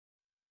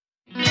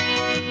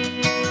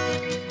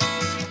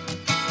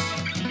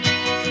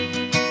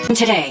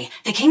Today,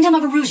 the Kingdom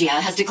of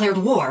Erusia has declared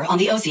war on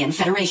the Osean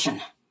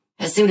Federation.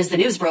 As soon as the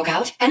news broke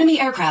out,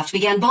 enemy aircraft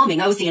began bombing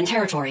Osean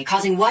territory,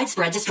 causing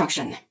widespread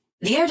destruction.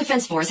 The Air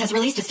Defense Force has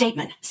released a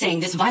statement,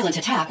 saying this violent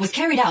attack was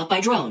carried out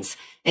by drones.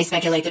 They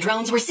speculate the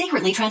drones were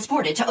secretly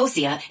transported to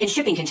Osea in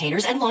shipping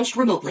containers and launched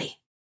remotely.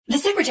 The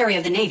Secretary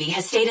of the Navy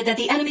has stated that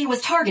the enemy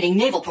was targeting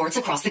naval ports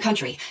across the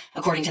country.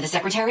 According to the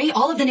Secretary,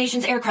 all of the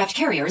nation's aircraft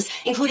carriers,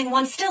 including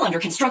one still under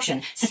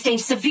construction,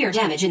 sustained severe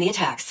damage in the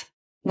attacks.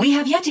 We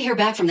have yet to hear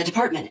back from the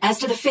department as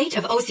to the fate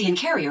of Osean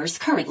carriers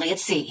currently at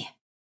sea.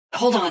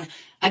 Hold on,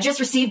 I've just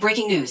received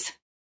breaking news.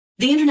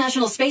 The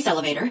International Space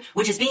Elevator,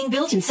 which is being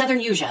built in southern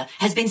Erusia,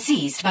 has been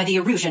seized by the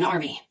Erusian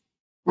army.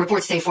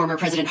 Reports say former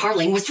President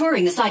Harling was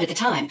touring the site at the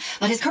time,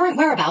 but his current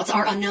whereabouts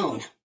are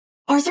unknown.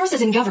 Our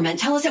sources in government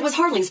tell us it was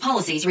Harling's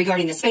policies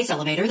regarding the space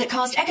elevator that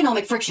caused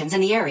economic frictions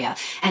in the area,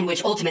 and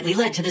which ultimately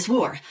led to this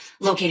war.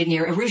 Located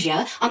near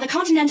Erusia, on the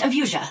continent of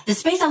Erusia, the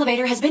space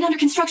elevator has been under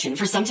construction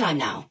for some time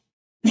now.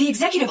 The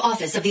Executive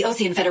Office of the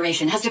Osean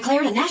Federation has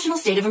declared a national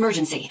state of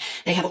emergency.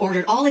 They have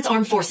ordered all its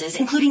armed forces,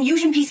 including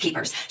Erusian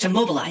peacekeepers, to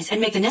mobilize and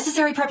make the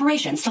necessary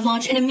preparations to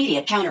launch an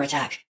immediate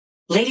counterattack.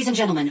 Ladies and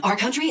gentlemen, our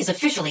country is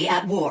officially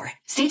at war.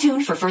 Stay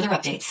tuned for further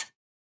updates.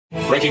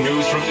 Breaking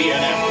news from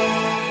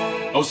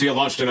ENM. Osea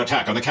launched an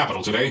attack on the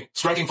capital today,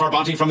 striking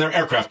Farbanti from their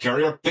aircraft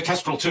carrier, the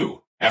Kestrel II.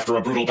 After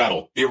a brutal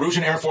battle, the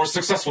Erusian Air Force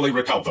successfully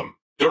repelled them.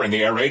 During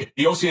the air raid,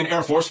 the Osean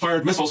Air Force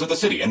fired missiles at the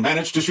city and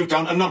managed to shoot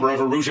down a number of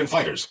Erusian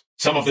fighters.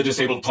 Some of the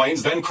disabled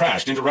planes then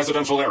crashed into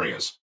residential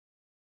areas.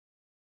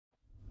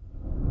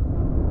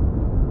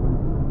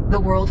 The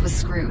world was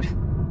screwed.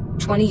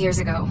 20 years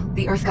ago,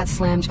 the Earth got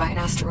slammed by an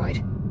asteroid.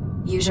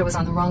 Erusia was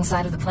on the wrong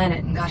side of the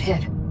planet and got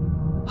hit.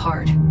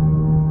 Hard.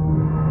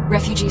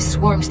 Refugees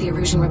swarmed the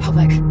Erusian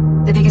Republic,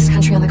 the biggest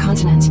country on the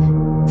continent,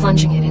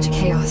 plunging it into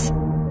chaos.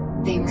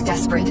 They were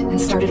desperate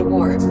and started a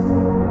war.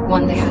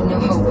 One they had no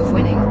hope of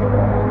winning.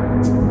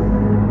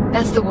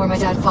 That's the war my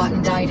dad fought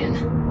and died in.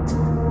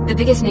 The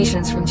biggest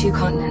nations from 2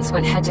 continents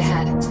went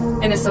head-to-head,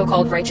 and the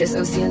so-called righteous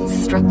Oseans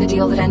struck the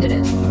deal that ended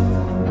it.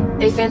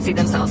 They fancied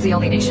themselves the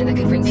only nation that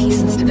could bring peace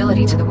and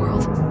stability to the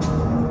world.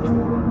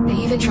 They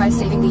even tried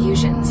saving the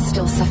Erusians,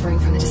 still suffering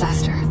from the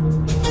disaster.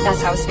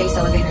 That's how a space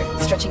elevator,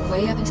 stretching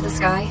way up into the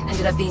sky,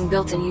 ended up being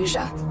built in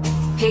Erusia,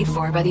 paid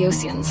for by the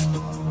Oseans.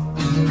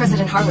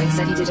 President Harling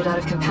said he did it out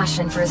of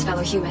compassion for his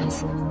fellow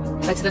humans.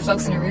 But to the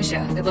folks in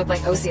Erusia, it looked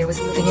like Osea was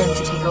moving in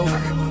to take over.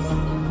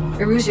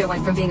 Erusia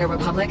went from being a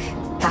republic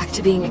back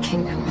to being a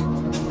kingdom.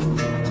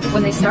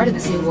 When they started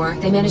this new war,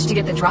 they managed to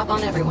get the drop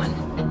on everyone.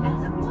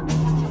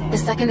 The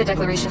second the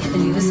declaration hit the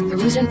news,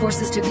 Erusian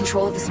forces took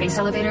control of the space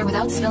elevator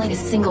without spilling a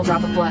single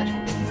drop of blood.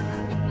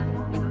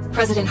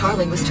 President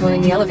Harling was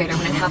touring the elevator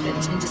when it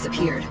happened and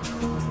disappeared.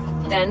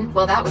 Then,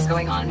 while that was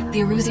going on, the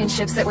Erusian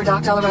ships that were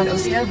docked all around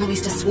Osea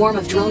released a swarm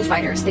of drone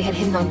fighters they had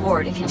hidden on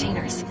board in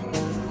containers.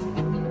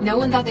 No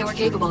one thought they were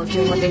capable of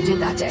doing what they did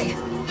that day.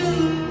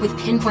 With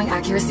pinpoint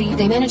accuracy,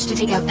 they managed to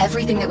take out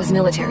everything that was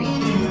military,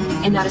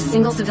 and not a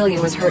single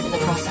civilian was hurt in the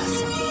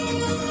process.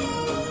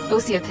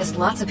 Osea pissed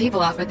lots of people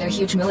off with their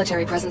huge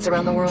military presence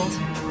around the world.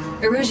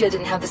 Erusia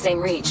didn't have the same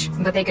reach,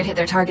 but they could hit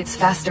their targets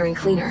faster and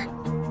cleaner.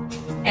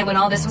 And when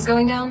all this was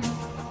going down,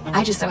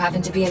 I just so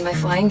happened to be in my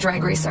flying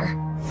drag racer.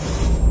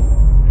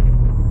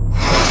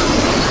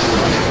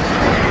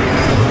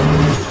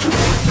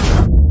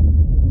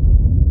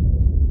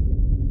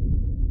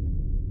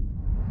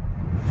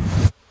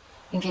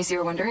 In case you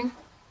were wondering,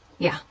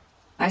 yeah,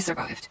 I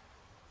survived.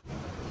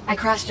 I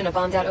crashed in a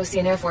bombed-out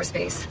Osean Air Force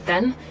base,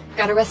 then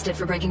got arrested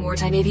for breaking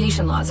wartime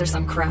aviation laws or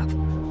some crap.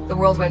 The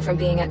world went from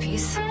being at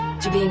peace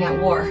to being at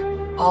war,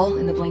 all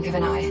in the blink of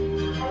an eye.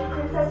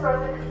 Princess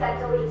Rosa Cassette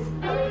Delete,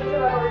 a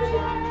leader of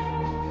Erusia.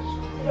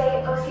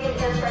 Today,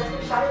 Osean air strikes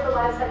have shattered the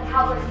lives of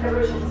countless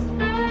Erusians.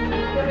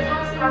 Their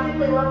attacks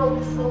practically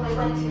leveled the school I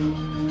went to.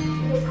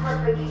 It is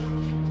heartbreaking.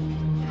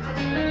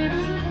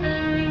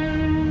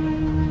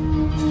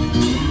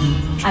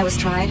 I was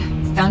tried,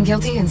 found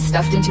guilty, and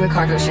stuffed into a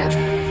cargo ship.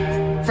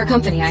 For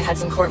company, I had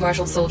some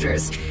court-martialed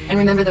soldiers. And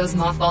remember those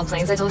mothballed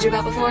planes I told you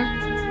about before?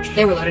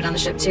 They were loaded on the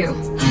ship, too.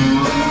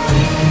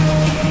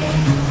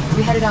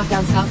 We headed off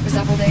down south for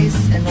several days,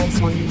 and then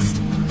swung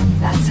east.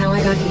 That's how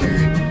I got here.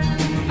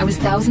 I was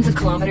thousands of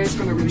kilometers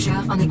from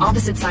Erusia, on the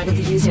opposite side of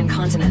the Erusian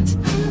continent.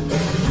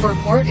 For a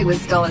port, it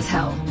was dull as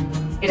hell.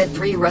 It had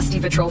 3 rusty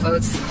patrol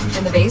boats.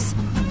 And the base?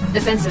 The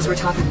fences were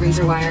topped with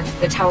razor wire,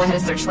 the tower had a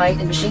searchlight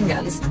and machine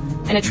guns,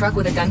 and a truck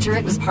with a gun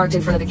turret was parked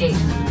in front of the gate.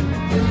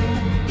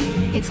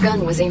 Its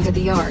gun was aimed at the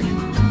yard.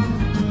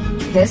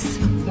 This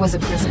was a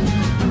prison.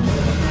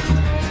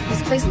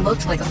 This place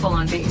looked like a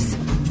full-on base,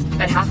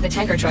 but half the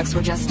tanker trucks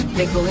were just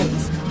big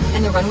balloons,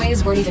 and the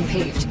runways weren't even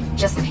paved,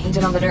 just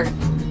painted on the dirt.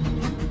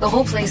 The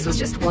whole place was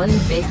just one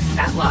big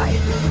fat lie.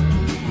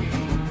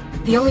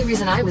 The only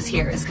reason I was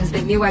here is because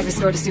they knew I'd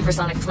restored a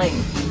supersonic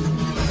plane.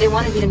 They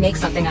wanted me to make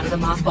something out of the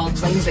mothballed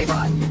planes they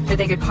brought, that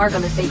they could park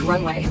on the fake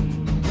runway.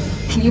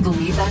 Can you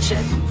believe that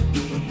shit?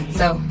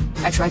 So,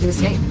 I tried to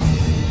escape.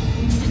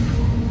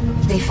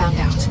 They found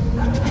out,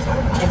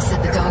 and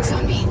set the dogs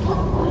on me.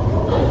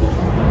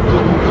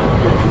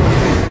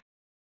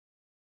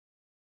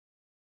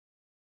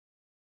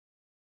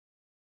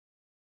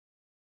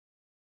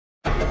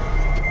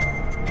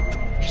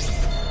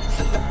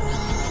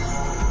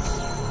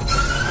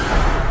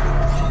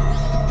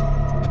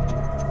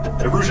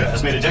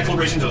 has made a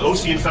declaration to the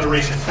Ocean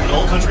Federation and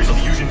all countries on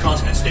the Yusian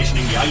continent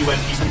stationing the IUN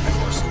peacekeeping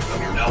force that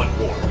we are now at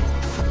war.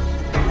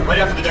 Right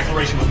after the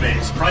declaration was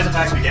made, surprise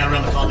attacks began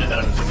around the continent that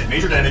have inflicted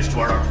major damage to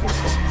our armed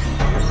forces.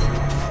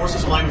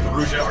 Forces aligned with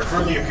Perugia are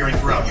currently appearing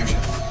throughout Yusia.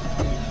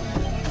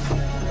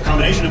 The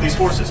combination of these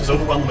forces has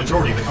overwhelmed the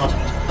majority of the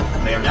continent,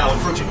 and they are now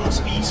encroaching on us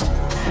in the east.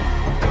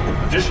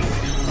 Additionally,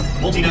 the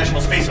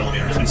multinational space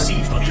elevator has been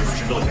seized by the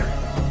Erusian military.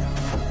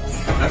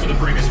 After the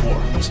previous war,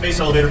 the space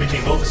elevator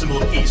became both a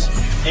symbol of peace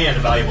and a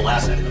valuable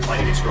asset in the fight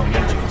against growing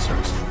energy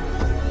concerns.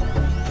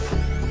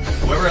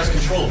 Whoever has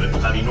control of it will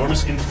have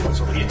enormous influence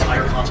over the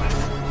entire continent.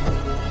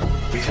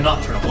 We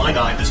cannot turn a blind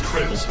eye to this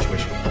critical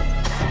situation.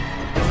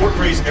 The Fort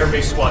Gray's Air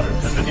Base Squadron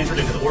has been entered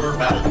into the order of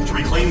battle to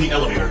reclaim the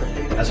elevator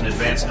as an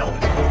advanced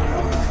element.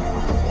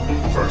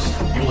 First,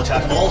 you will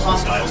attack all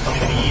hostiles coming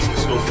to the east of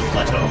Schofield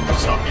Plateau to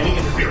stop any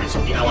interference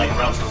with the Allied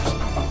ground troops.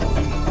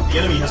 The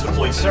enemy has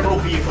deployed several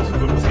vehicles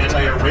equipped with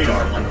anti-air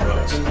radar along the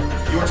roads.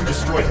 You are to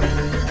destroy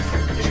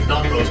them. They should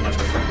not pose much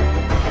of a threat.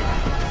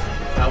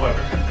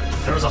 However,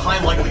 there is a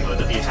high likelihood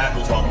that the attack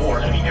will draw more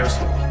enemy air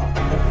support.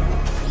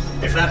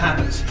 If that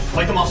happens,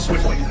 fight them off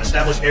swiftly and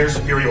establish air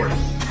superiority.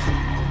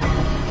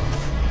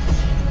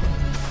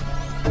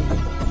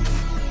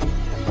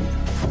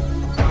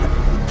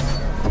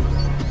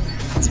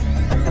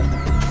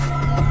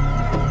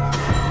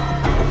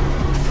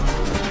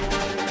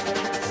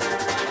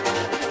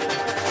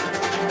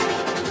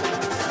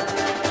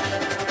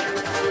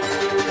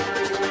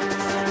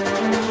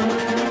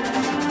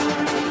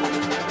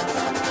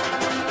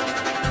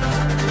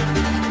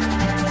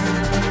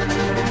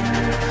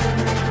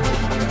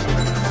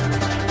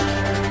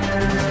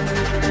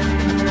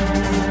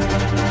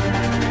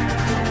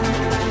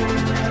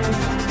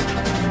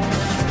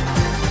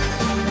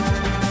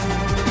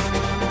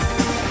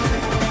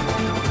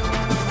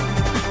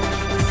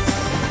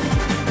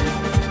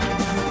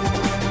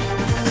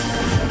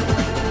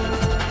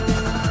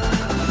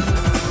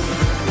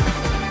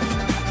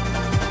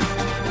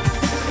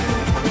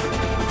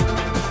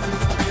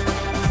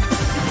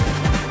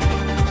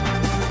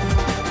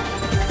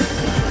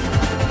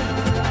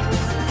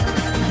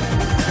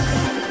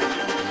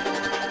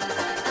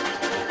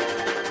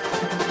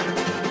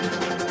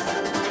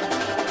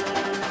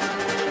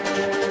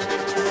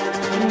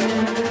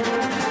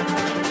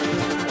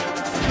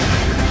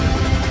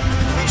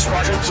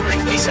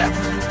 ASAP.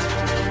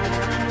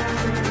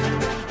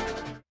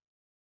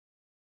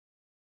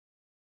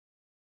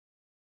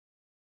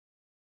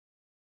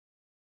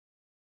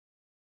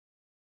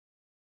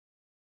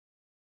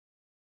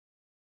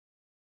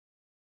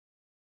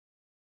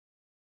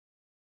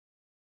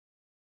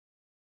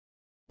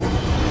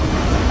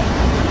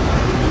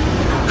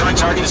 Current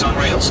target is on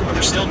rails, but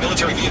there's still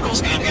military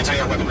vehicles and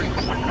anti-air weaponry.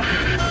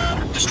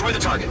 Destroy the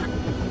target.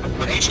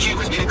 But HQ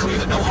has made it clear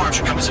that no harm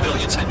should come to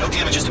civilians and no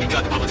damage is to be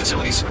done to public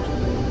facilities.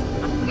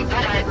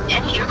 But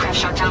any aircraft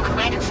shot down could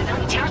land in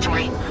civilian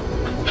territory.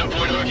 No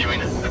point arguing.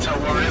 That's how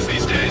war is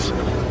these days.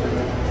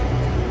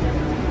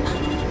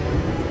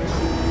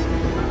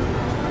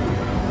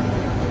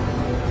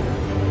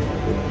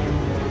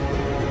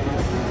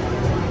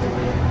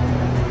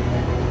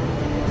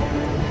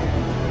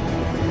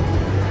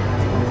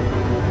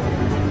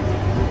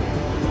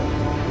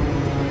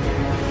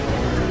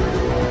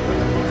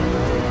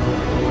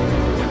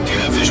 Do you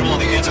have visual on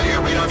the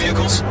anti-air radar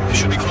vehicles? They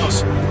should be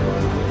close.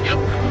 Yep.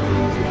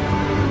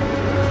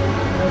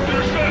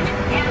 Intercept!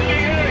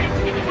 RDA!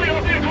 Free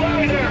our vehicle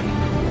out of there!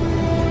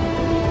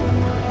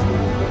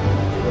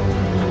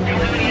 We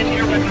don't have any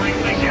anti-air weaponry in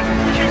place yet.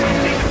 We're chasing a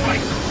station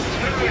fight.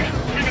 Federation,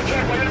 being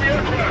attacked by enemy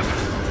aircraft!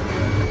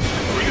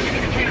 We're using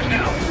the containers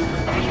now.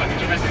 Looks like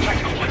it's met the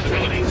technical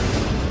flexibility.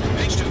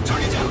 H2,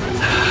 target down.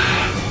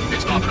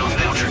 It's popping off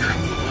now, Trigger.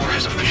 War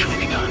has officially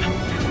begun.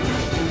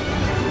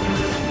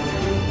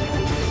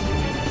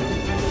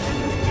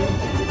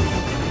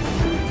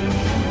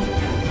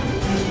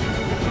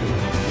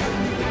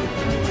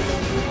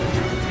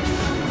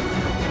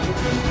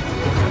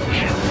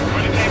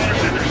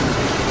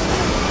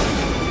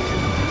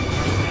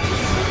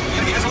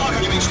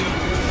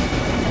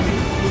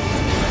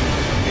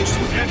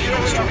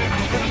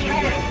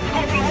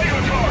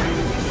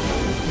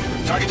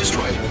 Target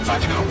destroyed.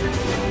 5 to go.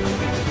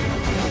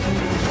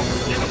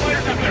 There's a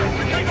fighters up there!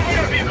 Attack the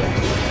radar vehicle!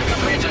 We've got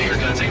 3 anti-air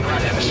guns aimed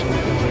right at us.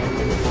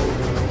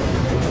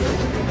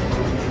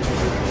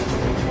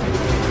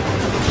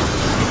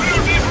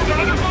 Radar vehicles are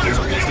under fire!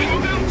 Can you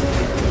move them?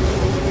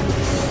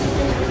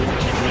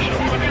 Position of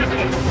the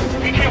vehicle!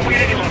 We can't wait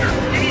any longer!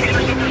 We need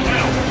interceptors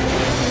now!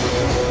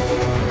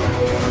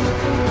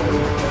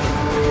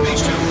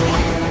 H2,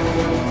 1.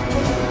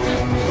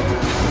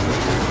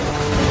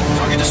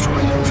 Target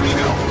destroyed. 3 to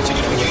go.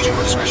 Continue to engage at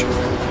your discretion.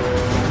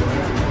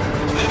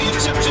 Enemy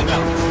interceptors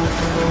inbound.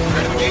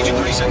 Prepare to engage in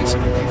 30 seconds.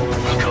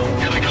 Welcome.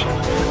 Here they come.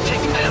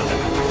 Take them.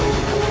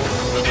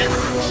 Okay,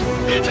 recruits.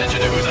 Pay attention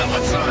to who's on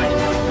what side.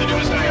 The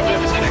newest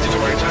IFF is connected to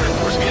our entire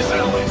force via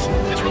satellites.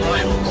 It's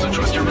reliable, so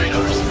trust your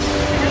radars.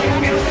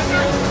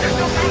 They're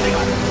still sounding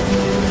us!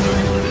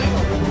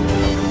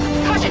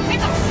 Caution,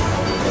 missile!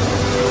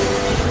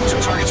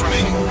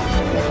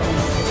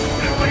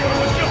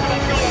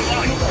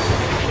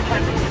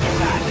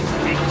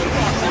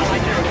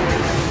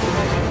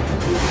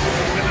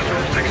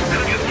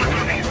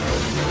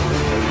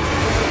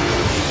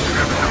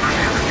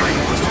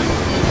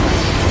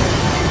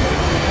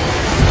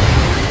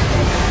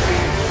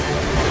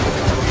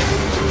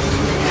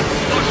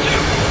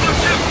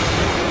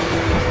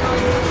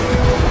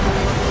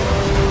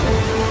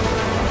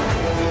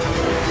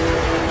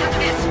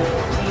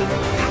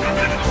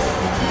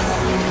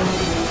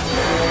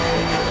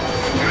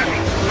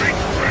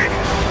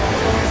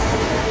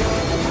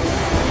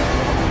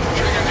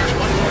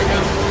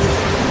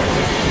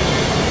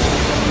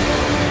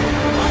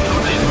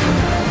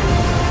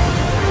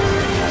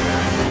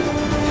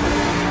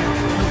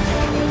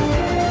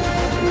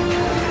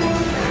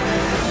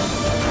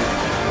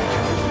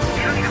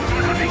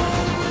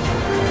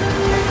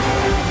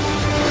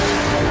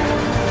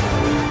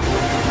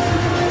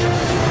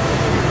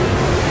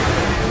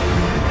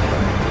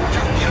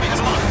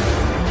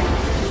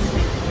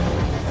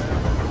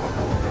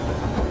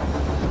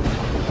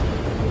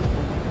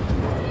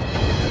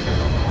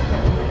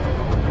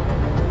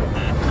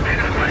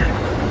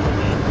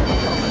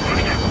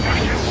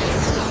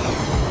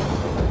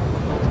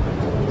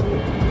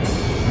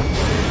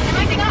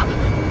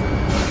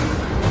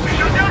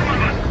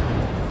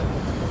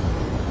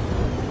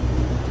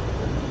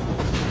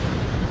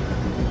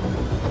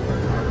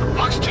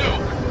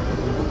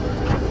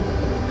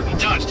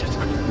 Dodged it.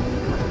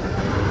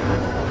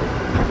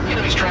 The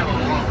enemy's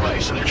traveling a long way,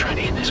 so they're trying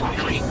to hit this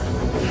quickly.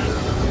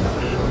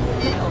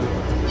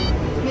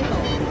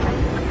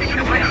 He's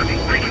gonna play out of me.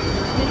 Thank you.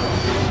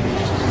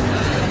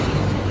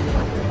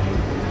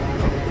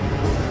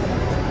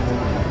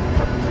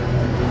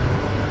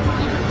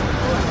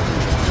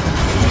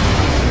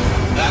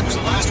 That was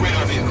the last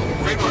radar vehicle.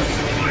 Great work.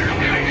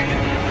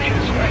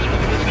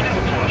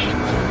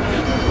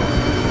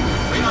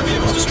 Radar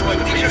vehicle's destroyed,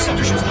 but the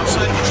interceptor shows no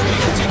sign of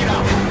retreating. Take it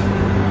out.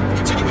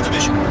 Continue with the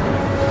mission.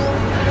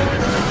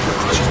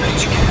 Crush as many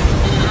as you can.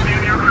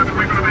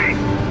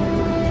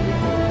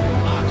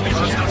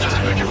 Explosives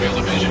doesn't affect your field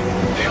of vision.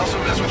 They also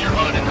mess with your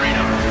HUD and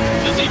radar.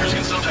 The Zebras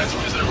can sometimes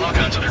lose their lock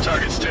onto their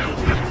targets, too.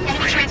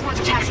 Enemy transports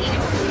are taxiing.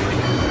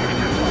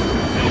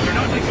 Those are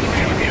not taking the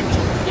radar vehicle.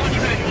 Launch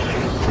manually.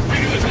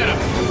 Redo the setup.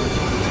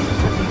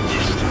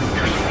 Yes,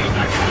 there's a way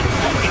back.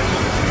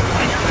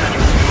 Find your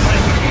magic.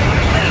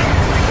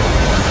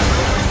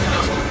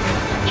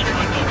 Keep your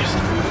mind focused.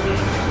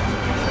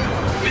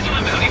 Missile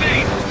inbound,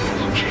 evade.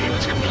 Okay,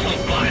 let's completely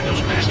blind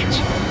those bastards.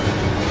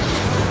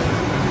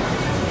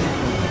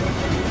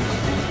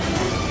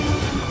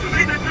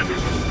 Evade that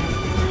missile.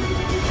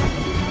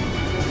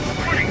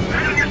 Reporting,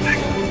 hand on your stick.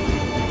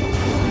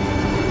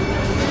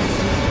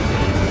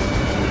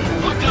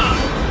 Locked on.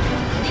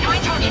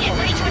 Behind target hit,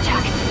 ready to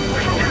attack.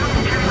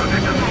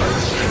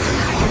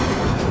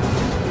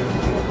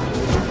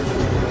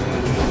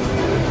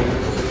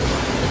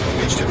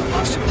 H2,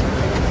 lost two.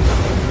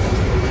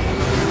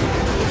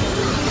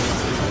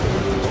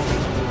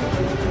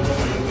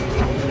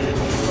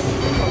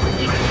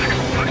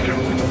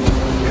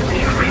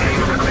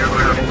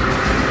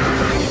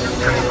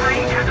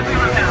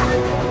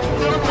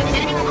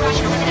 Enemy will crush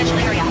in a residential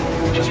area.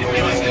 Just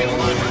realize they ain't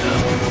alive right now.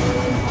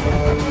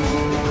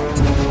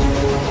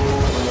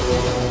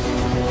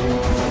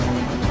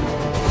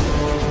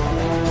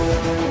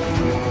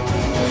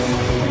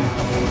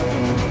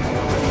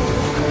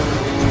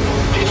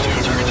 H2,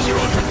 target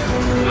destroyed.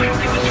 I don't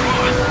think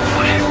destroyed.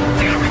 What?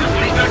 They gotta bring the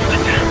place back to the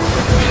deck.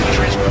 Enemy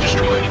transport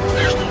destroyed.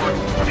 There's more.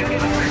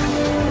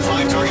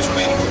 5 targets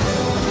remaining.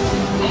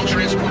 All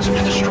transports have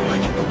been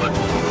destroyed, but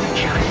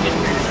carry it.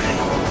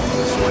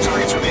 4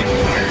 targets remaining.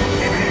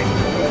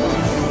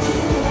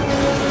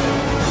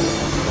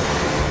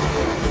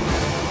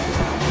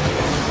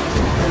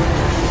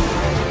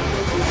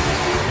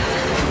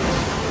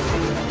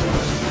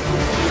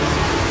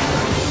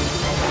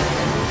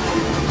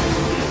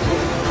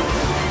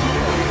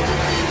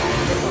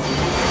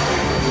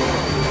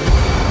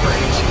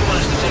 Brains, who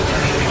wants to take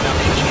down enemy without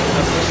damaging any of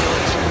the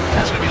facilities?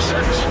 That's gonna be a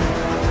service.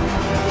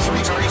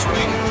 3 targets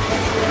remaining.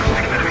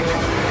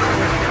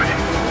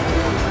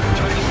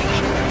 Target is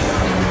finished.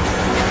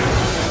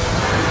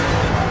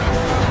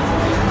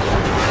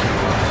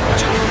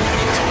 Watch out.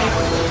 Enemy is alive.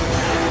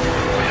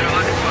 Radar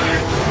line is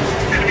fired.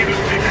 Enemy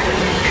movement.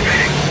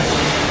 Evading.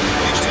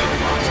 H2,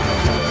 locked.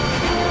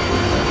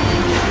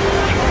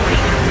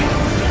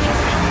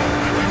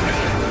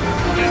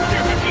 Get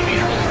clear 15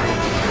 meters.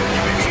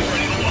 UAV is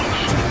ready to launch.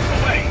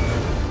 Away.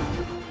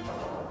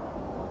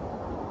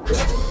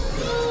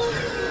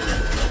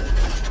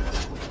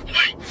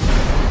 Wait.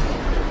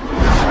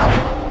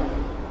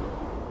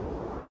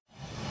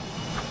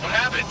 What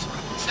happened?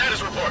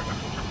 Status report.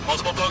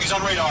 Multiple bogeys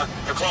on radar.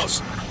 They're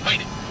close.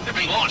 Wait, they're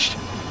being launched.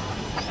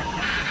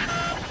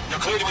 They're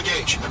clear to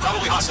engage. They're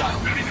probably hostile.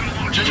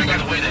 Judging by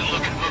the way they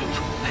look and move,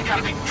 they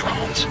gotta be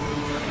drones.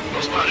 No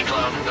spotted,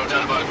 Clown. No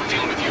doubt about it. We're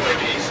dealing with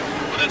UAVs.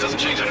 But that doesn't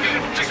change anything.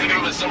 Just think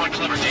of them as somewhat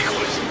clever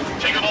decoys.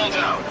 Take them all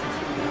down.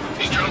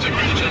 These drones have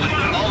great agility.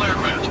 All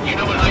aircraft. You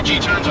know what IG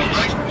terms are,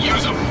 right?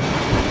 Use them.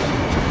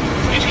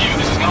 HQ,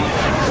 this is Colin.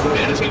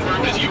 Bandits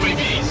confirmed as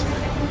UAVs.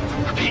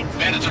 Repeat,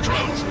 bandits are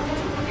drones.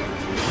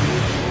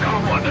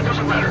 Column 1, that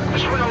doesn't matter.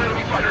 Destroy all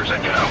enemy fighters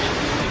and get out.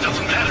 It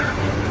doesn't matter.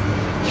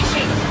 You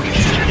say the fucking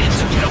shit needs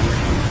to kill.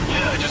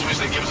 Yeah, I just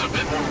wish they'd give us a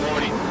bit more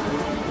warning.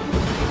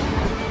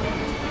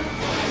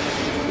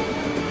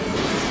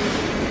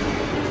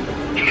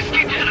 He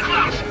escaped into the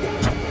clouds.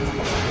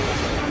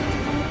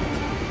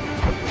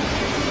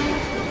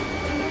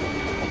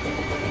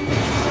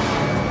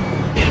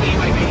 Enemy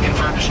UAV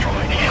confirmed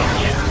destroyed. Hell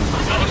yeah.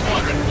 Solid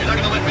squadron. You're not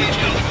gonna let Mage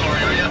get on the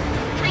glory, are ya?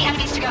 3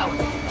 enemies to go.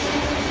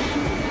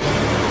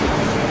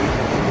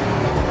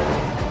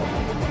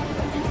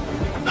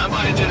 I'm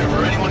buying dinner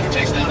for anyone who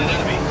takes down an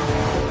enemy.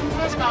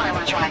 There's a ball I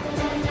want to try.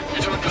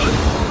 You're doing good.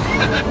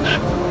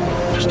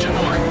 Just 2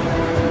 more.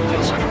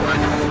 Feels like a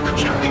record.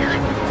 Coach not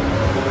hearing.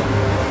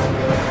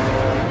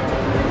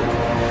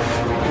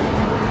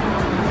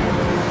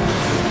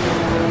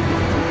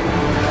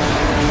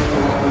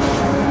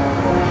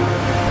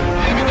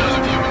 Enemy does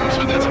a few moves,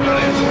 but that's about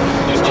it.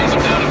 Just chase him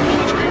down and pull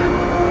the trigger.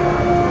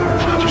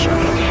 Not too sure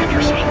about the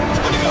accuracy.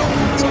 Good to go.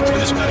 Let's get through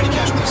this without any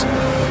casualties.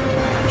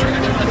 Trigger,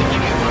 don't let them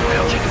give you one.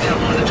 They'll take it down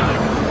one at a time.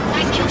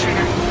 Nice kill,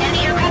 Trigger. Enemy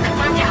aircraft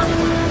confirmed down.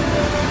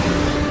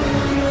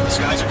 The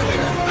skies are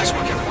clear. Nice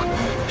work, everyone.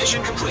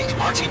 Mission complete.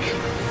 RTB.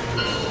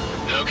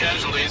 No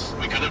casualties.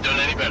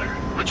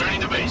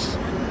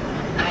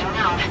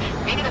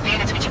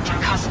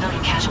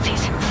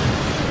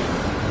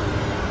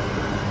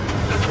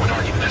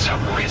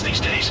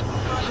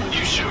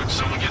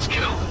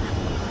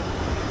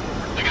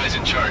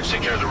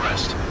 take care of the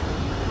rest.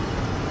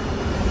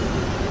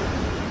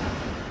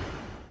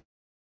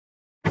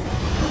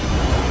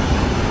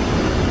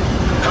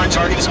 Current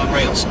target is on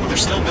rails, but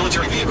there's still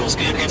military vehicles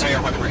and anti-air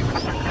weaponry.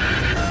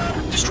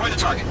 Destroy the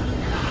target.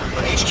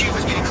 But HQ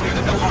has made it clear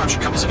that no harm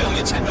should come to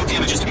civilians and no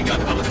damage is to be done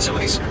to public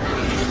facilities. But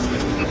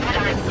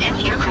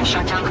any aircraft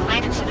shot down could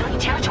land in civilian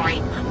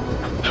territory.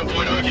 No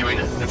point arguing.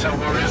 That's how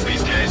war is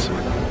these days.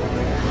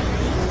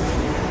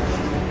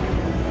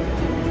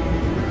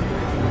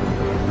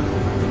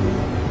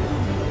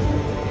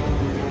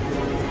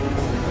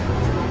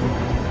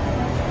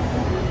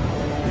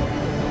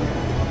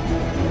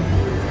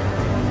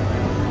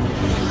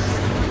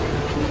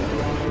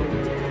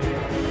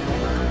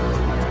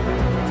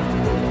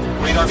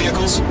 Radar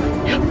vehicles?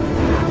 Yep.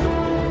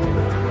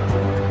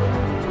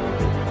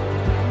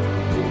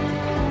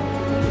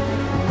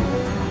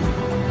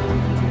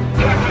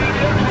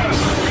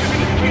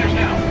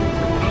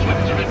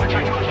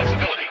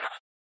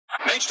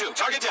 Mage 2,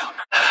 target down.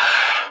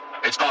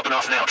 It's popping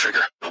off now, Trigger.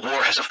 The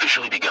war has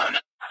officially begun.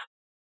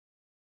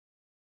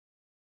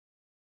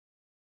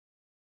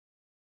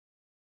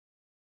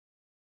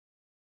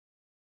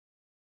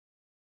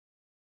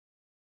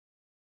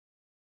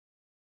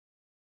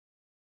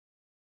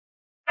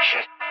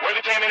 Shit. Where are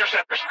the damn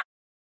interceptors?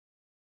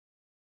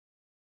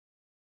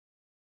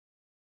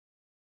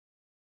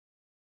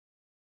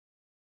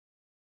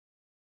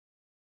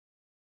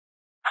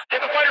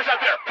 Get the fighters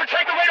out there!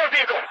 Protect the radar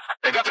vehicle!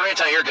 They've got their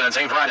anti-air guns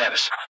aimed right at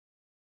us.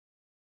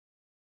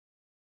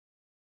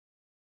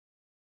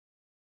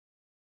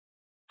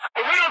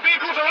 The radar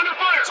vehicles are under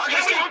fire!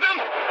 Can we move them?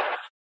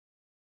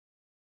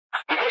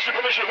 Requesting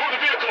permission to move the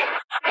vehicle!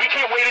 We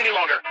can't wait any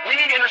longer! We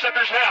need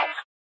interceptors now!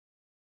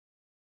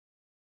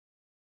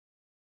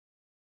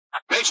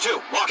 Mage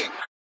 2, walking.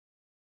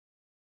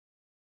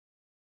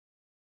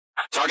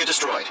 Target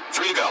destroyed.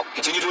 3 to go.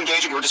 Continue to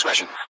engage at your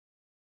discretion.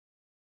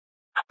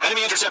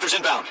 Enemy interceptors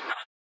inbound.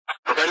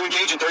 Prepare to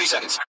engage in 30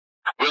 seconds.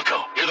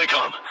 Wilco, here they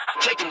come.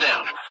 Take them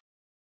down.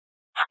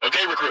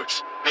 Okay,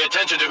 recruits. Pay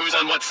attention to who's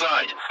on what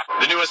side.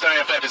 The newest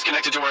IFF is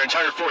connected to our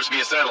entire force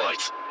via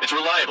satellites. It's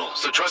reliable,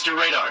 so trust your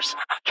radars.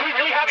 Do we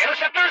really have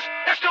interceptors?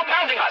 They're still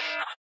pounding us!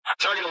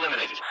 Target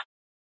eliminated.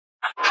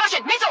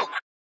 Caution, missile!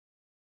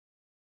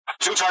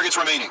 2 targets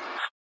remaining.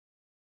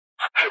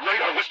 That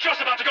radar was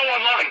just about to go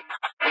online.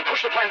 We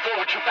pushed the plan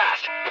forward too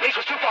fast. The base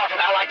was too far from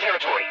Allied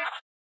territory.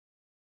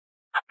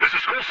 This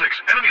is School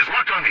 6. Enemy is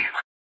locked on me.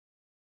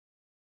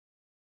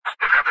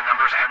 They've got the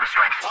numbers and the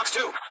strength. Fox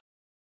 2.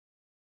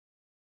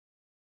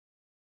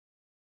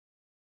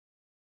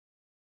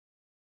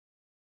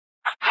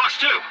 Fox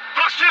 2!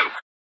 Fox 2!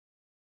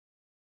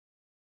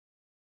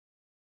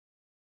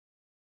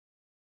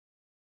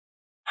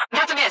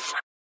 That's a miss.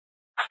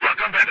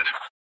 Locked on Bandit.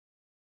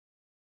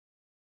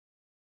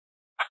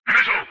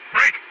 Missile!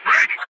 Break!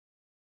 Break!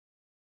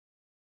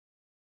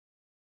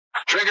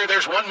 Trigger,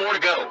 there's one more to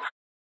go.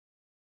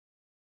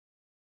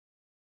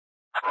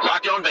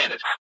 Locked on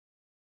Bandit.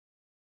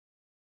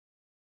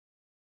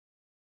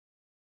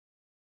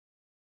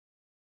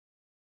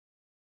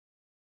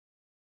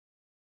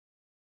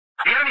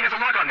 The enemy has a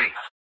lock on me.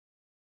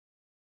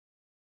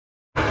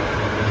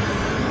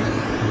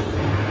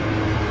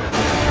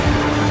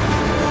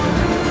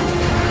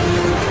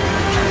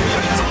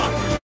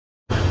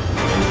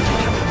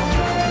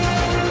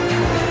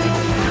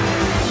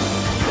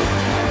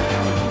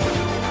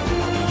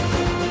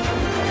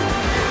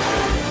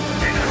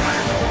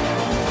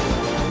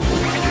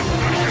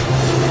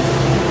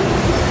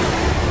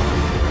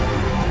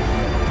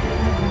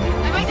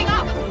 I'm rising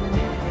up.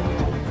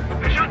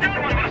 They shot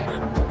down one of us.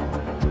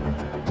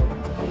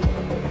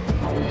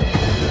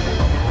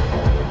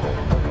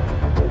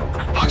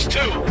 Fox 2!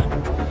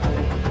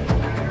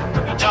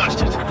 He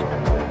dodged it.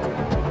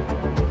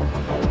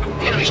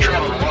 The enemy's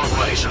traveling a long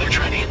way, so they're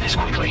trying to hit this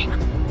quickly.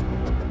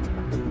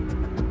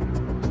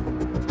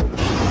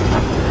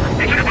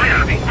 They took a bite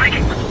out of me.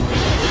 Breaking!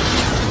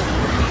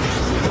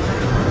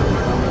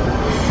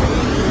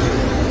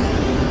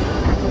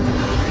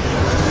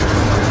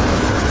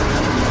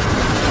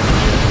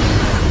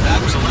 That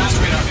was the last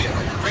radar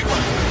vehicle. Great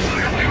work.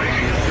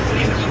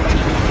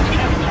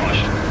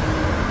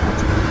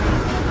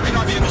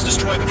 Radar vehicle's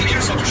destroyed, but the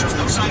interceptor shows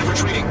no sign of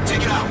retreating.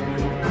 Take it out.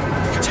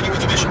 Continue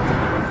with the mission.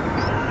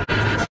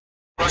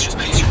 Russia's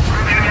base.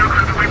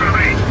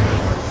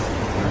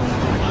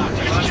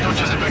 These don't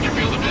just affect your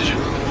field of vision.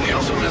 They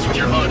also mess with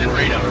your HUD and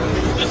radar.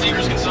 The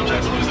Seekers can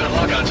sometimes lose their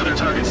lock-on to their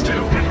targets, too.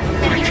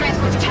 Enemy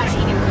transports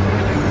attacking you.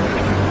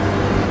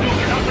 No,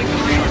 they're not like the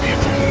radar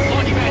vehicle.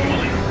 Locking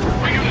manually.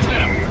 Bring him to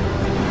them.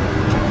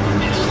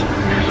 Yes.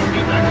 There's some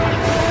feedback on it.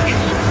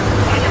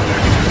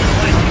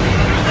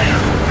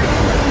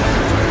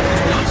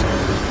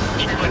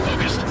 Keep your light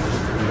focused.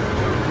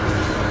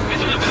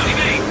 It's an ability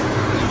made.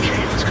 Okay,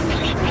 let's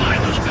completely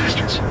blind those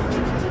bastards.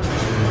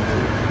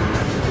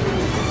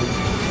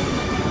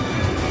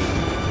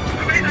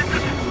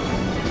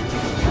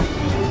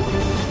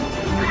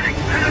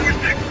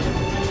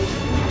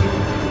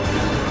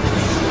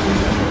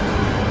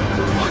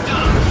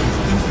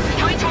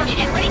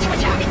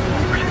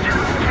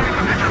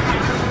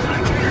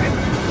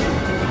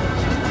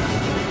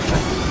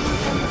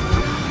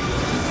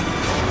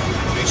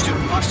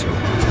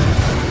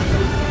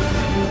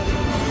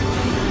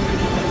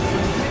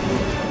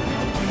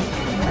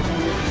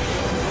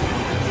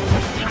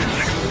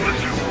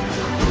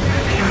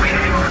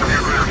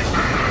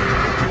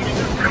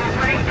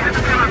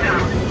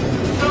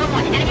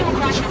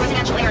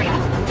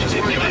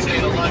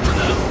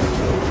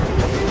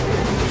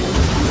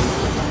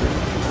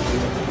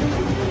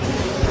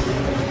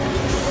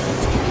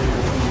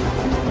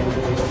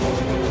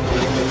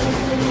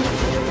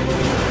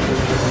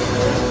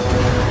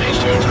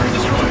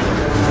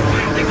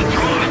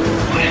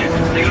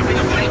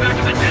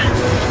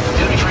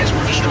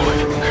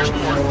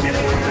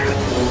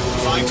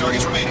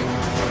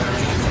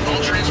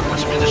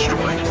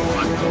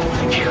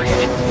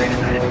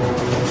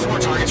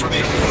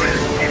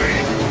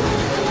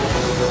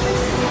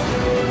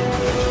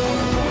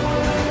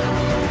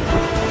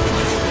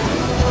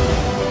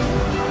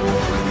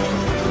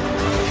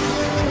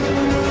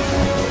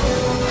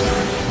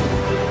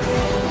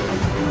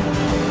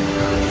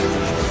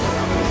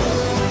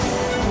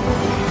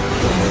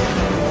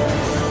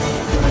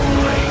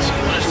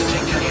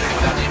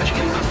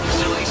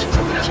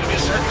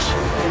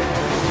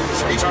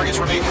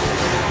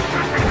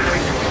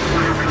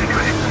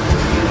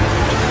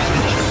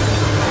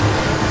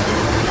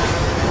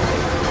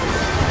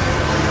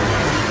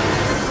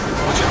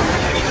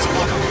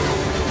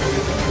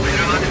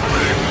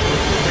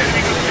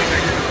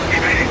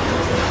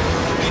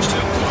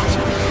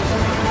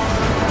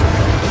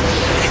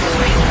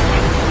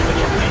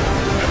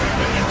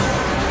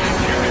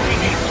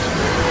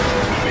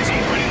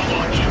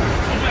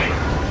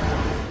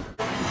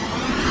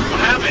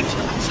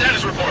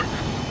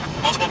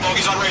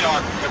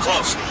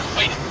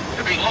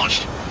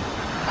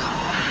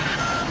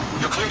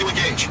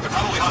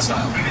 fully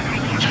hostile.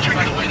 Judging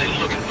by the way they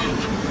look and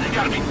move, they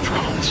gotta be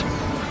drones.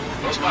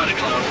 Well spotted,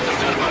 Cloud. No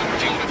doubt about it.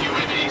 We're dealing with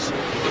UAVs.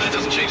 But that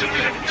doesn't change a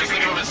bit. Just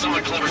think of them as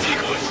somewhat clever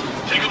decoys.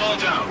 Take them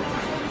all down.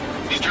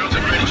 These drones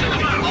have great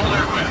agility. All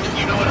aircraft.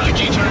 You know what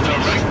IG turns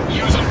on, right?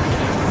 Use them.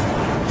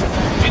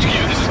 HQ,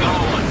 this is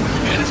Golem 1.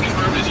 Bandits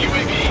confirmed as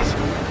UAVs.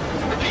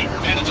 Repeat,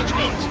 bandits are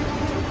drones.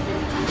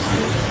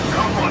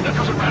 Golem 1, that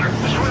doesn't matter.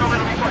 Destroy all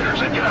enemy fighters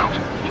and get out.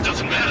 It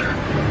doesn't matter.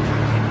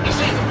 The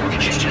same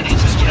organization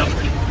needs us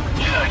covered.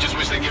 Yeah, I just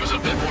wish they'd give us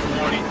a bit more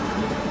warning.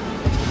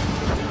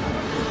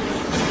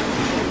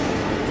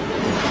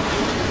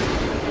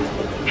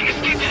 He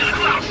escaped into the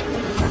clouds.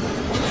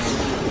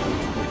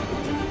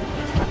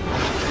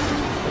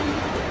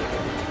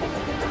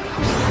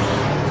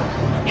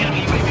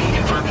 Enemy UAV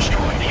confirmed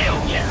destroyed. Hell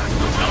yeah.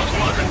 Fellow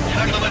Squadron, you're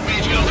not gonna let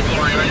Mage get all the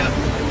glory, are ya?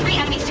 3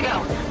 enemies to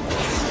go.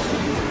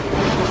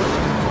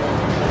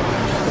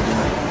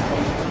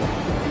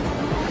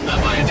 Not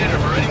buying dinner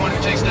for anyone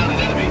who takes down an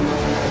enemy.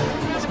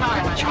 That's about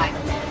I want to try.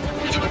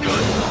 You're doing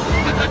good.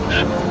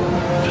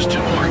 Just 2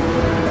 more.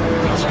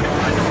 Else I can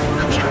find no more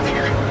come straight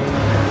here.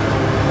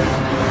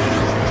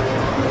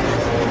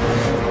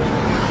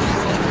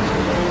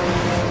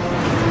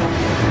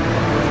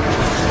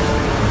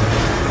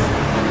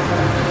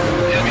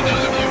 The enemy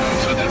does a few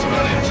moves, but that's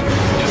about it.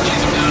 Just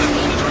chase him down and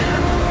pull the trigger.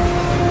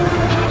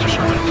 Shots are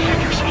sharp enough to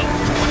accuracy.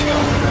 Way to go.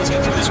 Let's get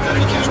through this without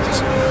any casualties.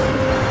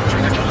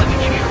 Trigger, don't let the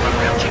enemy run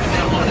around taking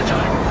down one at a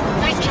time.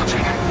 Nice kill,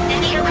 Trigger.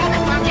 Enemy aircraft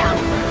confirmed down.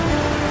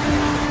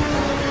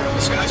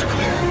 The skies are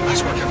clear.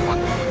 Nice work, everyone.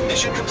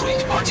 Mission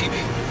complete. RTB.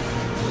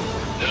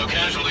 No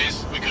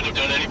casualties. We couldn't have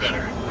done any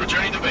better.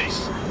 Returning to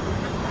base.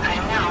 I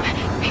don't know.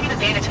 Maybe the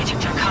bandits we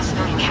took down caused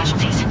civilian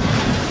casualties.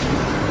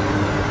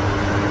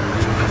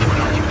 I would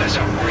argue that's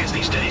how war is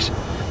these days.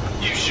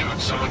 You shoot,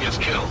 someone gets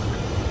killed.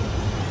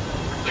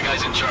 The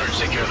guys in charge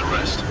take care of the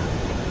rest.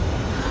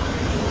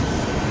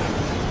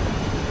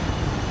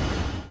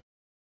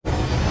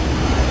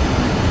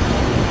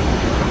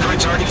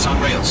 Current target is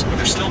on rails, but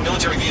there's still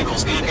military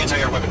vehicles and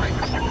anti-air weaponry.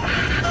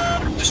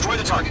 Destroy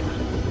the target.